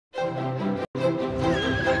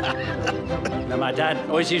My dad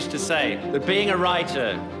always used to say that being a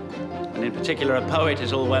writer, and in particular a poet,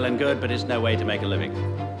 is all well and good, but it's no way to make a living.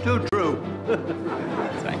 Too true.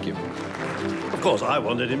 Thank you. Of course, I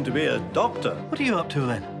wanted him to be a doctor. What are you up to,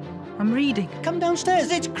 then? I'm reading. Come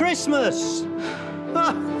downstairs, it's Christmas.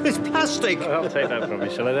 Ah, it's plastic. I'll take that from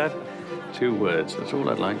you, shall I, Dad? 2 words, that's all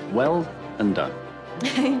I'd like. Well and done.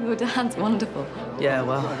 Your dad's wonderful. Yeah,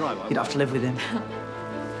 well, you'd have to live with him.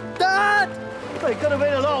 Dad! It could have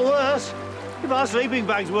been a lot worse if our sleeping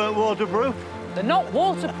bags weren't waterproof. They're not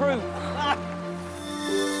waterproof.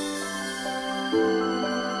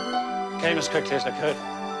 Came as quickly as I could.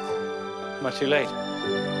 Am I too late?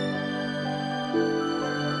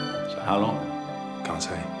 So how long? Can't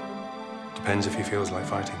say. Depends if he feels like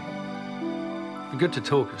fighting. Be good to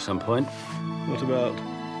talk at some point. What about?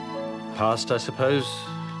 Past, I suppose.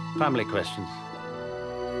 Family questions.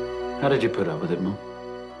 How did you put up with it, Mum?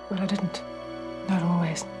 Well, I didn't. Not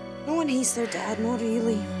always. No one hates their dad, not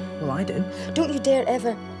really. Well, I do. Don't you dare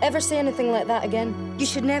ever say anything like that again. You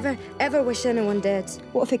should never, ever wish anyone dead.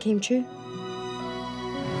 What if it came true?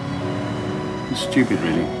 It's stupid,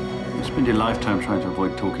 really. You spend your lifetime trying to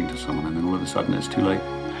avoid talking to someone, and then all of a sudden it's too late.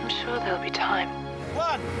 I'm sure there'll be time.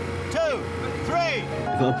 1, 2, 3.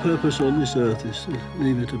 If our purpose on this earth is to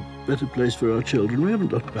leave it a better place for our children, we haven't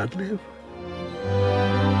done badly, have we?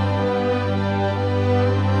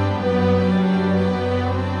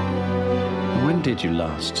 When did you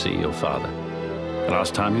last see your father? The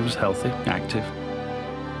last time he was healthy, active?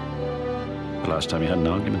 The last time you had an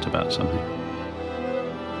argument about something?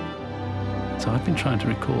 So I've been trying to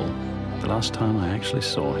recall the last time I actually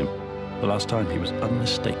saw him. The last time he was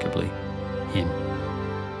unmistakably him.